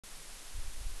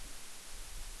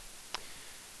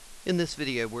In this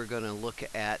video, we're going to look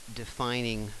at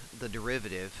defining the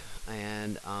derivative,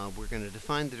 and we're going to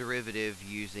define the derivative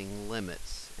using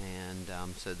limits. And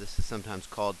so this is sometimes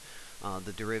called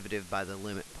the derivative by the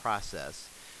limit process.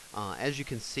 As you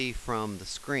can see from the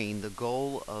screen, the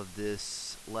goal of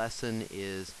this lesson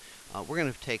is we're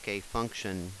going to take a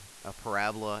function, a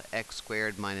parabola x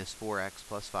squared minus 4x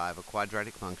plus 5, a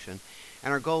quadratic function,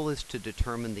 and our goal is to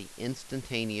determine the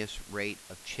instantaneous rate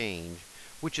of change,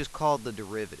 which is called the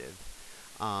derivative,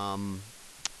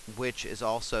 which is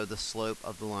also the slope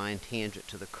of the line tangent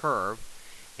to the curve.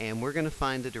 And we're going to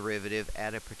find the derivative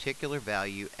at a particular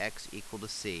value x equal to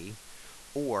c,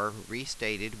 or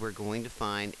restated, we're going to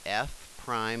find f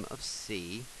prime of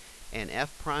c, and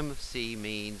f prime of c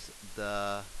means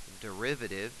the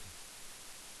derivative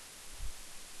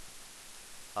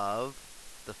of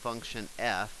the function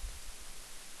f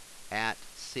at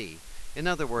c. In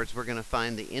other words, we're going to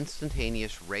find the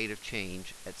instantaneous rate of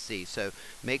change at c. So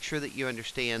make sure that you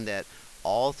understand that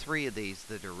all three of these,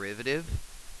 the derivative,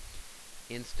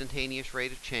 instantaneous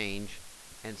rate of change,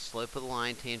 and slope of the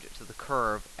line tangent to the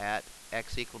curve at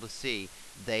x equal to c,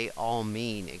 they all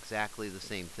mean exactly the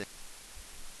same thing.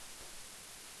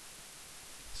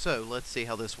 So let's see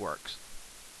how this works.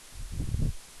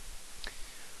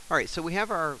 Alright, so we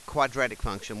have our quadratic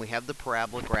function. We have the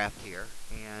parabola graph here,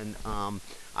 and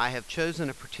I have chosen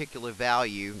a particular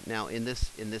value. Now in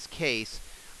this case,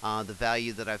 the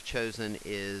value that I've chosen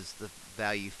is the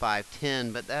value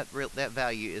 510, but that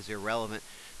value is irrelevant.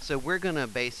 So we're going to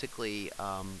basically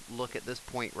look at this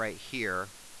point right here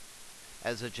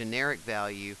as a generic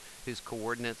value whose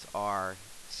coordinates are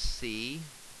c,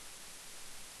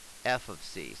 f of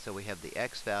c. So we have the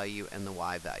x value and the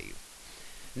y value.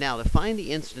 Now, to find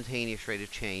the instantaneous rate of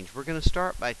change, we're going to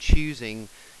start by choosing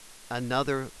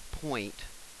another point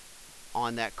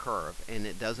on that curve. And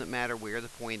it doesn't matter where the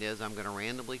point is. I'm going to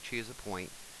randomly choose a point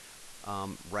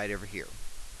right over here.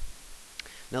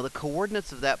 Now, the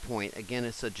coordinates of that point, again,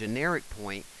 it's a generic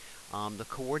point. The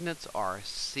coordinates are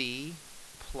c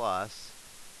plus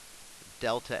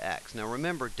delta x. Now,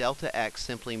 remember, delta x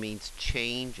simply means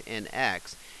change in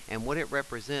x. And what it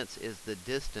represents is the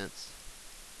distance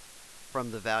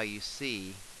from the value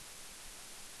c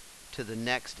to the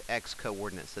next x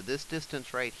coordinate. So this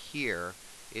distance right here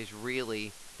is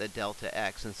really the delta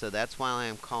x, and so that's why I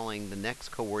am calling the next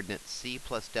coordinate c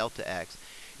plus delta x.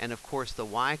 And of course the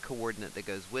y coordinate that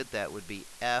goes with that would be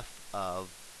f of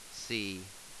c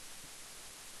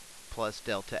plus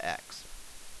delta x.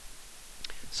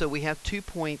 So we have 2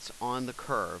 points on the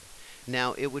curve.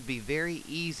 Now it would be very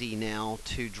easy now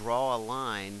to draw a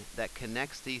line that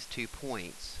connects these 2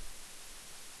 points,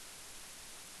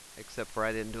 except for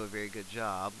I didn't do a very good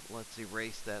job. Let's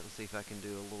erase that and see if I can do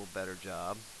a little better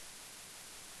job.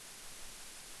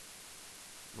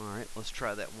 Alright, let's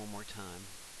try that one more time.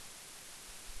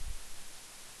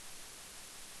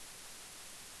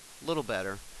 A little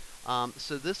better.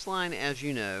 So this line, as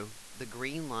you know, the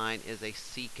green line is a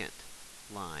secant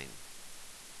line.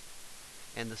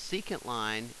 And the secant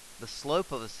line, the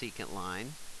slope of a secant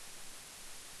line,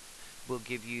 will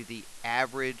give you the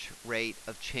average rate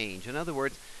of change. In other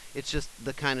words, it's just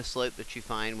the kind of slope that you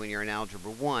find when you're in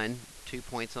Algebra 1, 2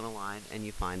 points on a line, and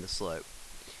you find the slope.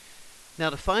 Now,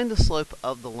 to find the slope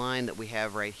of the line that we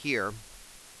have right here,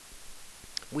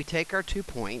 we take our 2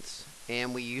 points,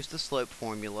 and we use the slope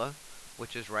formula,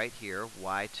 which is right here,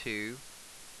 y2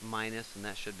 minus, and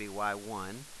that should be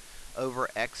y1, over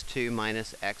x2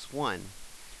 minus x1.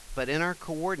 But in our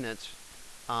coordinates,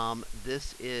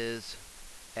 this is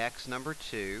x number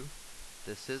 2,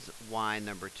 this is y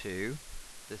number 2,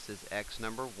 this is x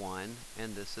number 1,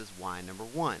 and this is y number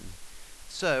 1.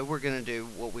 So we're going to do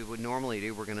what we would normally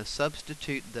do. We're going to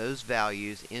substitute those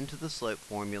values into the slope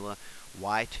formula,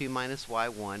 y2 minus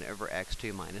y1 over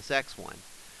x2 minus x1.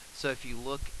 So if you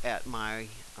look at my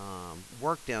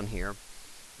work down here,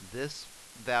 this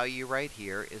value right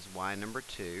here is y number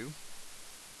 2,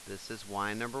 this is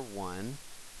y number 1,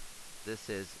 this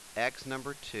is x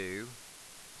number 2,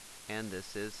 and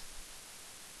this is,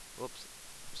 whoops,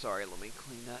 sorry, let me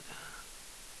clean that.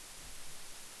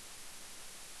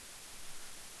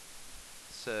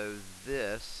 So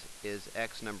this is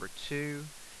x number 2,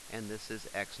 and this is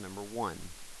x number 1.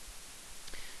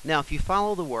 Now, if you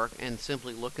follow the work and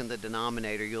simply look in the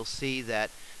denominator, you'll see that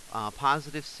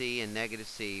positive c and negative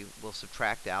c will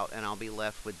subtract out, and I'll be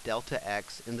left with delta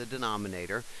x in the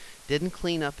denominator. Didn't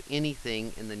clean up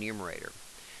anything in the numerator.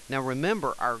 Now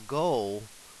remember, our goal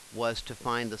was to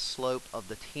find the slope of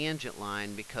the tangent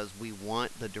line because we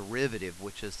want the derivative,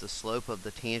 which is the slope of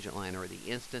the tangent line, or the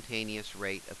instantaneous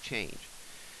rate of change.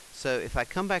 So if I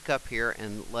come back up here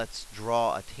and let's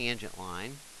draw a tangent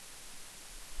line,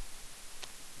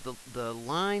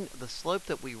 the slope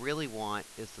that we really want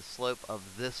is the slope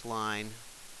of this line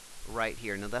right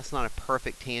here. Now that's not a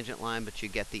perfect tangent line, but you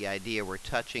get the idea. We're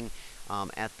touching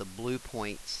at the blue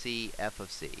point C, F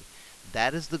of C.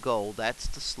 That is the goal. That's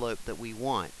the slope that we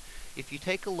want. If you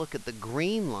take a look at the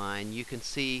green line, you can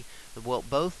see that, well,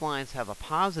 both lines have a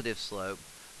positive slope,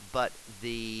 but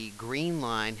the green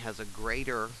line has a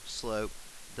greater slope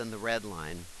than the red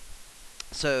line.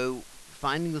 So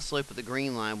finding the slope of the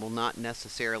green line will not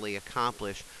necessarily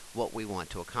accomplish what we want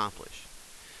to accomplish.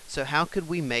 So how could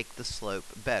we make the slope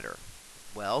better?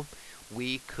 Well,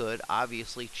 we could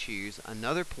obviously choose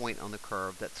another point on the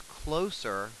curve that's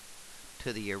closer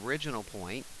to the original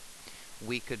point.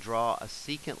 We could draw a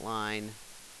secant line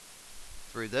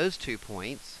through those 2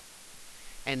 points,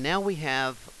 and now we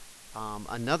have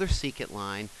another secant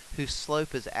line whose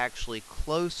slope is actually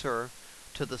closer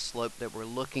to the slope that we're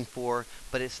looking for,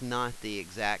 but it's not the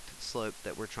exact slope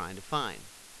that we're trying to find.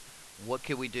 What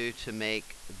could we do to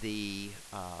make the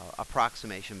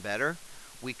approximation better?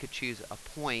 We could choose a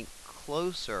point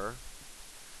closer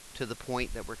to the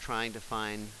point that we're trying to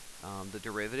find the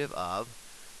derivative of,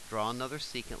 draw another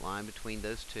secant line between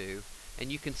those two,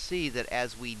 and you can see that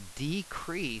as we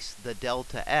decrease the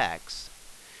delta x,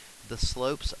 the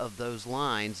slopes of those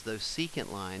lines, those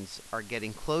secant lines, are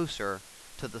getting closer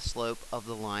to the slope of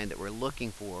the line that we're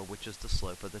looking for, which is the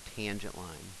slope of the tangent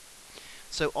line.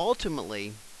 So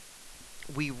ultimately,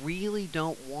 we really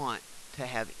don't want to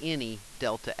have any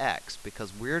delta x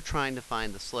because we're trying to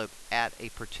find the slope at a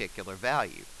particular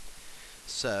value.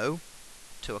 So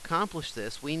to accomplish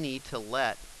this, we need to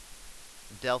let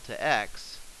delta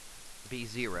x be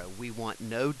 0. We want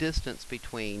no distance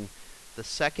between the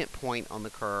second point on the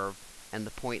curve and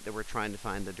the point that we're trying to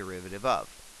find the derivative of.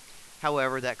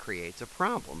 However, that creates a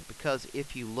problem because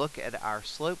if you look at our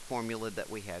slope formula that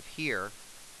we have here,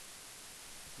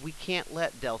 we can't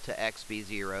let delta x be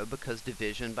 0 because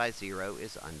division by 0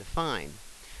 is undefined.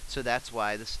 So that's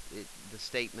why the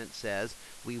statement says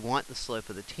we want the slope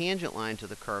of the tangent line to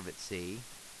the curve at C,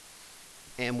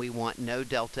 and we want no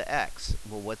delta x.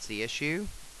 Well, what's the issue?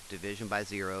 Division by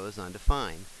 0 is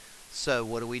undefined. So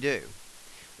what do?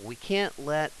 We can't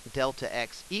let delta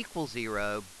x equal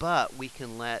 0, but we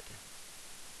can let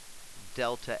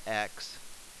delta x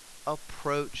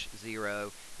approach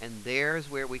 0, and there's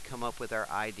where we come up with our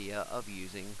idea of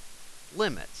using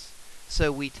limits.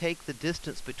 So we take the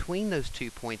distance between those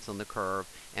 2 points on the curve,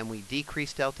 and we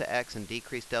decrease delta x and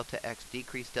decrease delta x,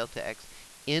 decrease delta x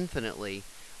infinitely,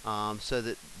 so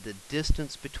that the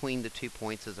distance between the 2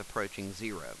 points is approaching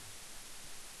 0.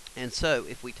 And so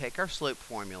if we take our slope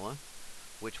formula,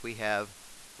 which we have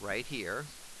right here,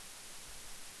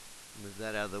 move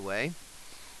that out of the way,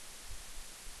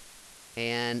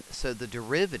 and so the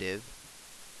derivative,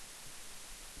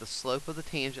 the slope of the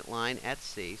tangent line at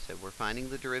C, so we're finding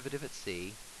the derivative at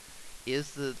C,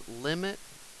 is the limit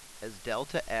as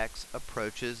delta x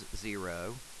approaches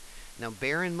 0. Now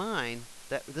bear in mind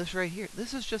that this right here,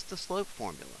 this is just the slope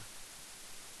formula.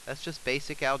 That's just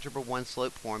basic algebra 1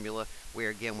 slope formula, where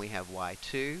again we have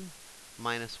y2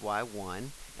 minus y1,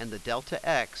 and the delta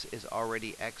x is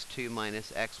already x2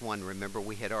 minus x1. Remember,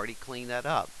 we had already cleaned that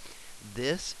up.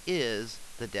 This is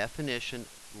the definition,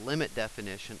 limit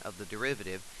definition of the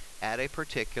derivative at a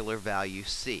particular value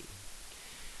c.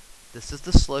 This is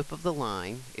the slope of the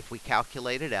line if we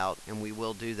calculate it out, and we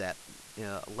will do that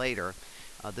later.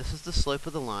 This is the slope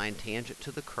of the line tangent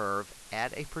to the curve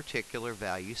at a particular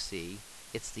value c.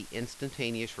 It's the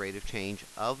instantaneous rate of change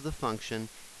of the function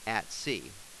at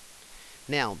c.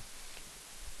 Now,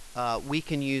 we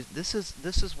can use, this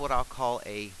is what I'll call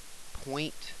a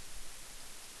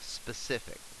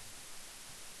point-specific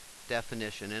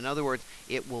definition. In other words,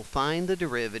 it will find the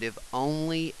derivative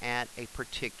only at a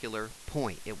particular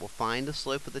point. It will find the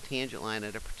slope of the tangent line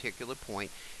at a particular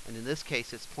point, and in this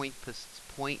case it's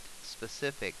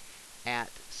point-specific at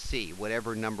c,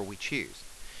 whatever number we choose.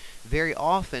 Very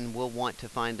often we'll want to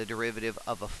find the derivative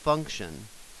of a function,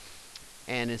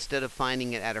 and instead of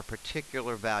finding it at a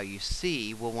particular value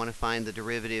c, we'll want to find the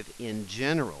derivative in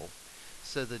general.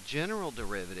 So the general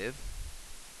derivative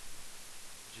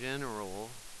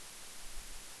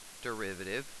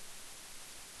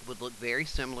would look very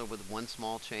similar with one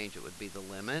small change. It would be the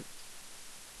limit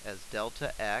as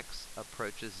delta x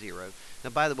approaches 0.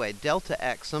 Now, by the way, delta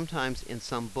x, sometimes in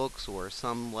some books or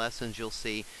some lessons you'll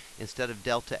see, instead of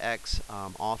delta x,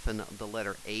 often the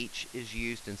letter h is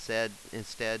used instead.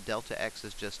 Delta x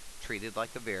is just treated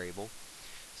like a variable.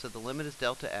 So the limit is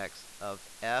delta x of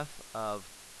f of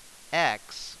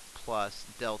x plus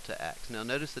delta x. Now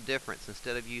notice the difference.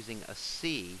 Instead of using a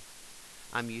c,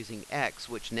 I'm using x,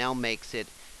 which now makes it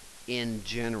in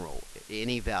general,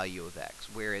 any value of x,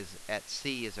 whereas at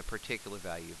c is a particular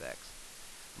value of x.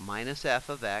 Minus f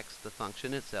of x, the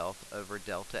function itself, over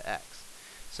delta x.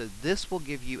 So this will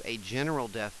give you a general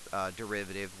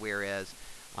derivative, whereas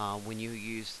when you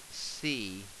use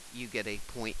c, you get a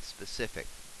point-specific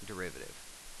derivative.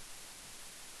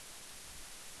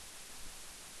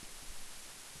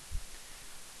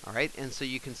 All right, and so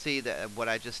you can see that what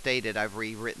I just stated, I've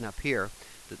rewritten up here.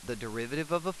 The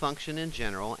derivative of a function in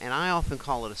general, and I often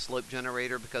call it a slope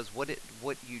generator, because when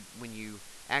you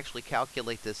actually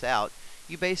calculate this out,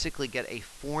 you basically get a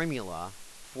formula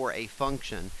for a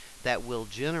function that will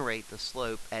generate the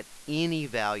slope at any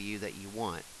value that you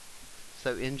want.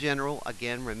 So in general,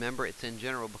 again, remember it's in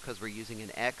general because we're using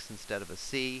an x instead of a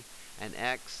c, an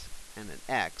x, and an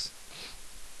x.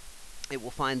 It will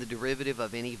find the derivative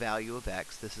of any value of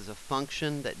x. This is a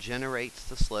function that generates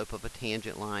the slope of a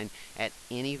tangent line at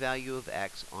any value of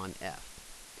x on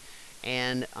f.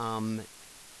 And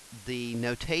the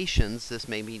notations, this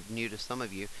may be new to some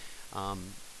of you,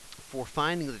 for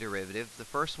finding the derivative, the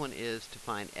first one is to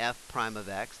find f prime of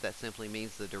x. That simply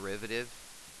means the derivative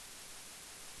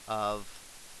of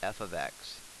f of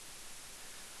x.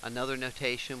 Another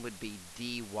notation would be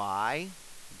dy,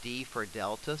 d for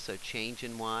delta, so change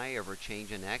in y over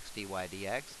change in x, dy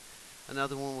dx.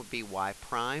 Another one would be y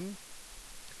prime.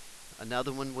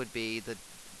 Another one would be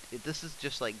this is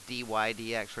just like dy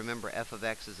dx. Remember, f of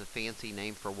x is a fancy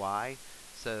name for y,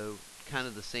 so kind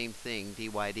of the same thing, dy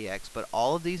dx. But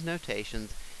all of these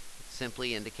notations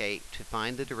simply indicate to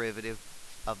find the derivative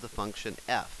of the function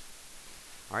f.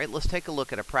 All right, let's take a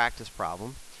look at a practice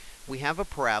problem. We have a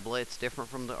parabola. It's different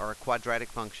from or a quadratic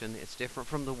function. It's different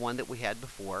from the one that we had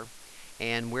before.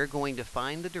 And we're going to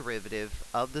find the derivative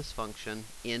of this function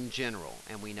in general.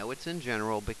 And we know it's in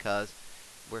general because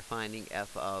we're finding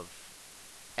f of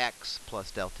x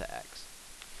plus delta x.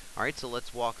 All right, so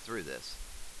let's walk through this.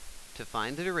 To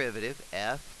find the derivative,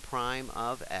 f prime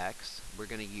of x, we're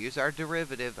going to use our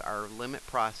derivative, our limit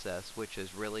process, which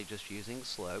is really just using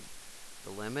slope. The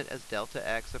limit as delta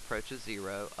x approaches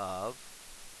 0 of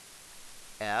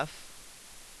f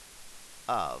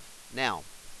of. Now,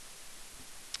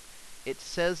 it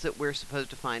says that we're supposed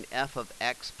to find f of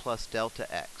x plus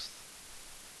delta x.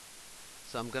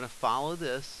 So I'm going to follow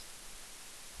this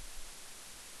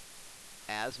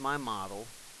as my model.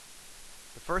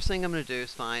 The first thing I'm going to do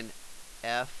is find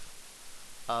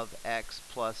f of x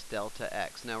plus delta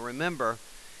x. Now remember,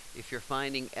 if you're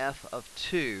finding f of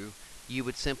 2, you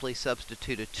would simply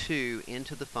substitute a 2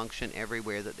 into the function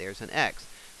everywhere that there's an x.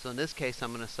 So in this case,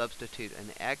 I'm going to substitute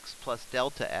an x plus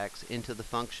delta x into the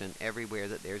function everywhere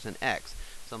that there's an x.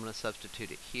 So I'm going to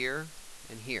substitute it here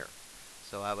and here.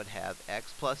 So I would have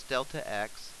x plus delta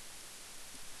x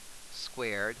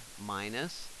squared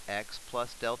minus x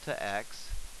plus delta x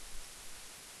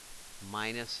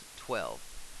minus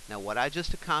 12. Now what I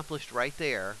just accomplished right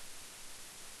there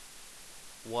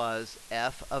was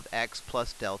f of x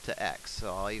plus delta x.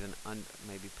 So I'll even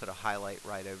maybe put a highlight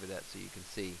right over that so you can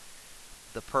see.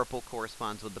 The purple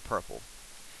corresponds with the purple.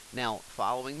 Now,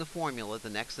 following the formula, the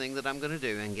next thing that I'm going to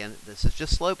do, and again, this is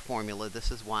just slope formula,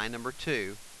 this is y number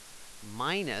 2,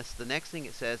 minus, the next thing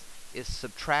it says is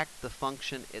subtract the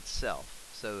function itself.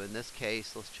 So in this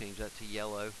case, let's change that to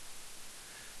yellow.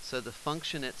 So the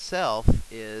function itself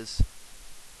is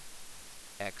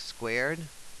x squared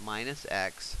minus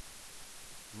x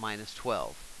minus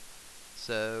 12.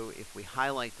 So if we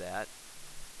highlight that,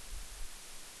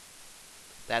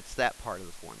 that's that part of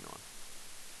the formula.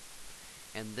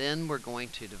 And then we're going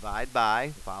to divide by,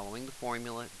 following the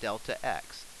formula, delta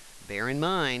x. Bear in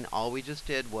mind, all we just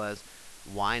did was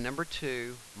y number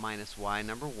 2 minus y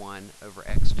number 1 over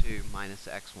x2 minus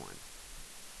x1.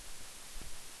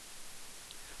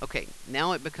 Okay,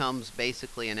 now it becomes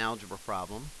basically an algebra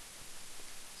problem.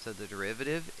 So the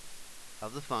derivative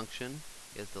of the function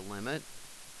is the limit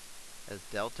as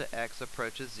delta x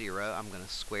approaches 0. I'm going to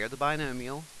square the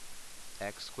binomial,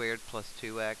 x squared plus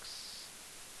 2x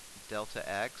delta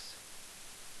x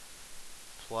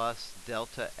plus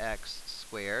delta x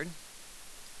squared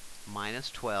minus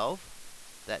 12.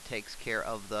 That takes care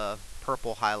of the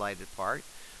purple highlighted part.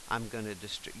 I'm going to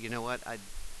you know what I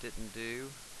didn't do?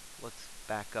 Let's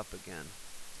back up again.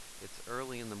 It's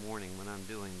early in the morning when I'm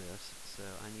doing this, so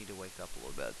I need to wake up a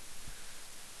little bit.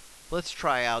 Let's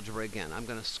try algebra again. I'm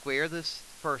going to square this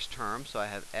first term, so I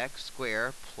have x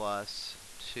squared plus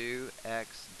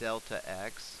 2x delta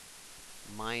x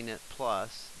minus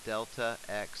plus delta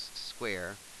x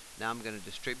squared. Now I'm going to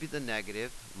distribute the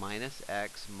negative, minus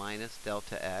x minus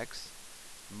delta x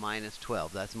minus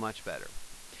 12. That's much better.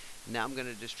 Now I'm going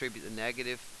to distribute the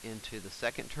negative into the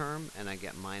second term, and I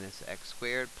get minus x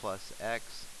squared plus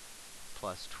x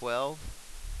plus 12,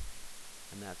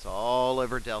 and that's all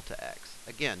over delta x.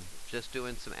 Again, just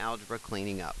doing some algebra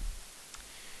cleaning up.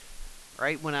 All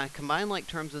right, when I combine like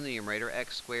terms in the numerator,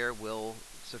 x squared will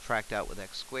subtract out with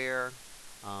x squared.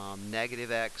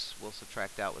 Negative x will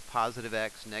subtract out with positive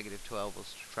x. Negative 12 will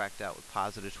subtract out with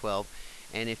positive 12.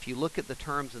 And if you look at the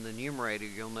terms in the numerator,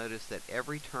 you'll notice that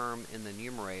every term in the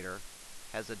numerator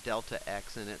has a delta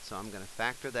x in it. So I'm going to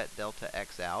factor that delta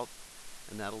x out,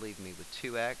 and that'll leave me with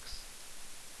 2x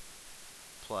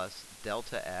plus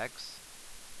delta x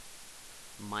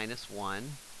minus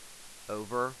 1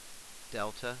 over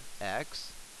delta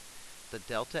x. The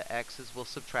delta x's will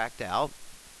subtract out.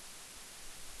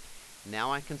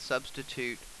 Now I can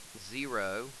substitute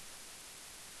 0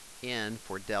 in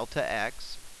for delta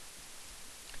x.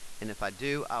 And if I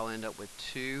do, I'll end up with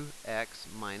 2x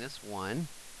minus 1,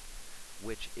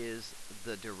 which is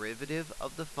the derivative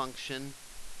of the function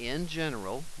in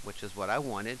general, which is what I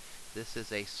wanted. This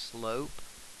is a slope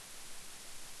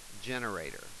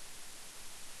generator.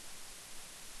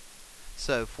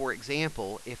 So, for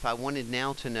example, if I wanted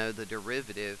now to know the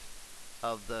derivative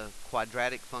of the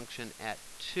quadratic function at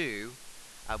 2,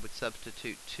 I would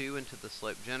substitute 2 into the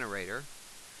slope generator.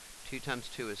 2 times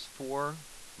 2 is 4,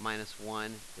 minus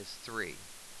 1 is 3.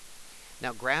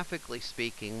 Now, graphically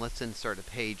speaking, let's insert a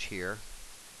page here.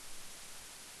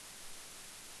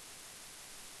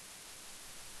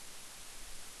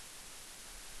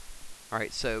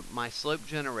 Alright, so my slope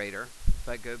generator, if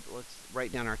I go, let's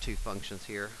write down our two functions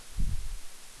here.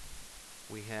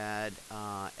 We had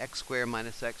x squared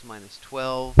minus x minus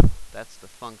 12. That's the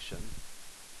function.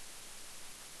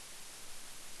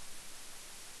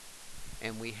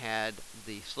 And we had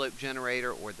the slope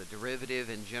generator, or the derivative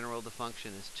in general. The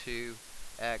function is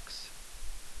 2x.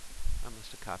 I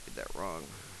must have copied that wrong.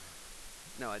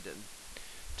 No, I didn't.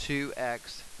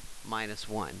 2x minus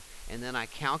 1. And then I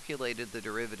calculated the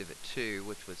derivative at 2,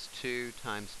 which was 2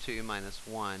 times 2 minus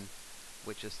 1,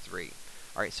 which is 3.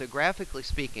 All right, so graphically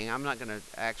speaking, I'm not going to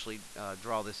actually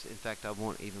draw this. In fact, I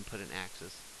won't even put an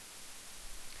axis.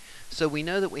 So we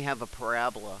know that we have a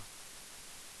parabola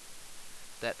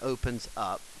that opens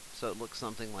up, so it looks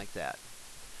something like that.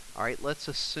 All right, let's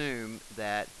assume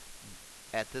that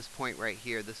at this point right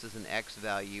here, this is an x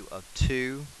value of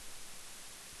 2,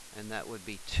 and that would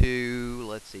be 2,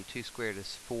 let's see, 2 squared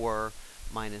is 4,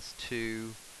 minus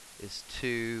 2 is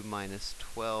 2, minus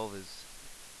 12 is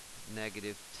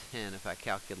negative 10, if I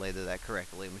calculated that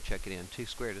correctly. Let me check it in. 2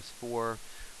 squared is 4,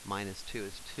 minus 2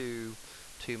 is 2,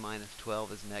 2 minus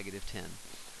 12 is negative 10.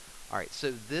 Alright,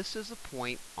 so this is a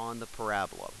point on the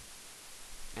parabola,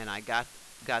 and I got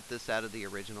this out of the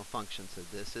original function, so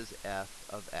this is f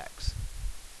of x.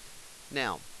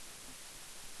 Now,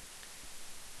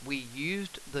 we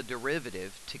used the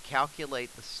derivative to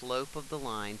calculate the slope of the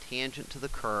line tangent to the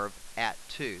curve at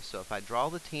 2. So if I draw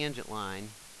the tangent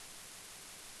line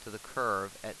to the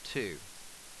curve at 2,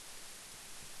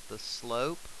 the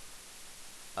slope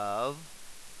of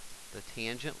the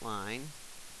tangent line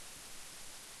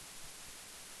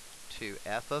to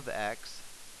f of x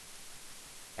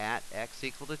at x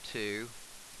equal to 2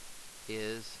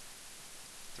 is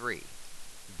 3.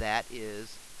 That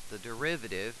is the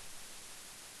derivative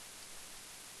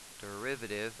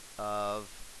of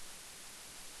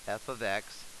f of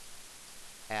x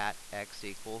at x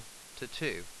equal to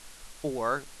 2,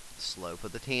 or slope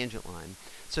of the tangent line.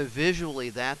 So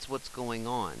visually, that's what's going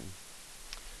on.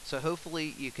 So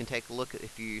hopefully you can take a look at,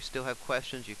 if you still have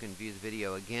questions, you can view the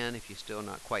video again if you're still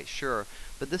not quite sure.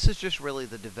 But this is just really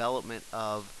the development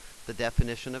of the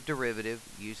definition of derivative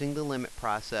using the limit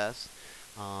process.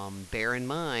 Bear in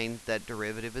mind that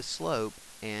derivative is slope,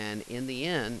 and in the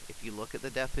end, if you look at the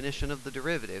definition of the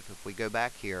derivative, if we go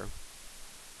back here,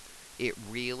 it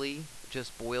really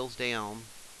just boils down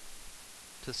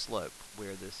to slope,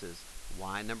 where this is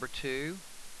y number 2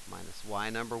 minus y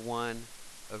number 1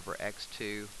 over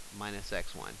x2 minus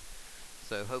x1.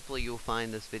 So hopefully you'll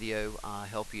find this video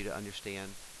help you to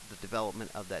understand the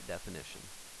development of that definition.